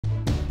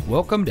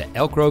Welcome to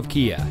Elk Grove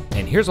Kia,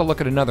 and here's a look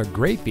at another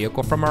great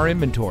vehicle from our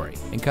inventory,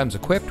 and comes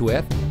equipped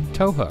with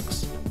tow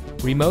hooks,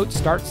 remote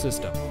start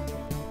system,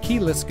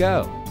 keyless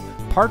go,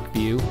 park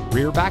view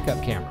rear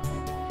backup camera,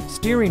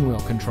 steering wheel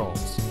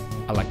controls,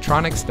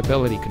 electronic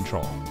stability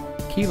control,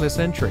 keyless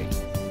entry,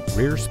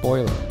 rear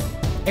spoiler,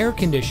 air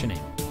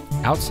conditioning,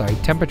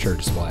 outside temperature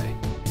display,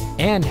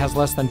 and has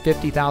less than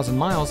 50,000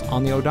 miles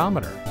on the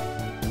odometer.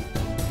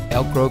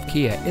 Elk Grove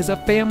Kia is a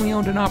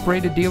family-owned and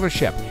operated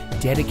dealership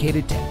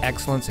dedicated to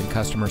excellence in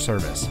customer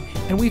service,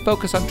 and we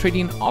focus on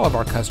treating all of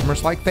our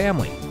customers like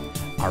family.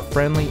 Our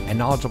friendly and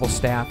knowledgeable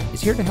staff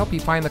is here to help you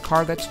find the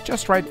car that's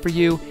just right for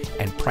you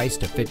and priced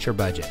to fit your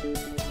budget.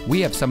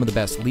 We have some of the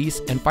best lease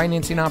and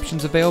financing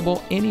options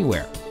available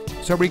anywhere.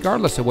 So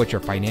regardless of what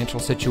your financial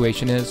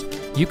situation is,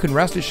 you can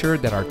rest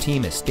assured that our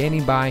team is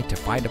standing by to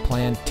find a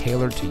plan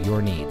tailored to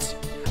your needs.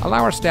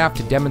 Allow our staff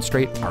to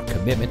demonstrate our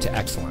commitment to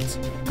excellence.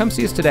 Come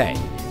see us today.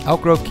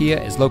 Elk Grove Kia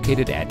is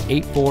located at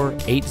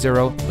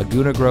 8480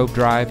 Laguna Grove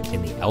Drive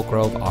in the Elk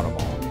Grove Auto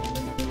Mall.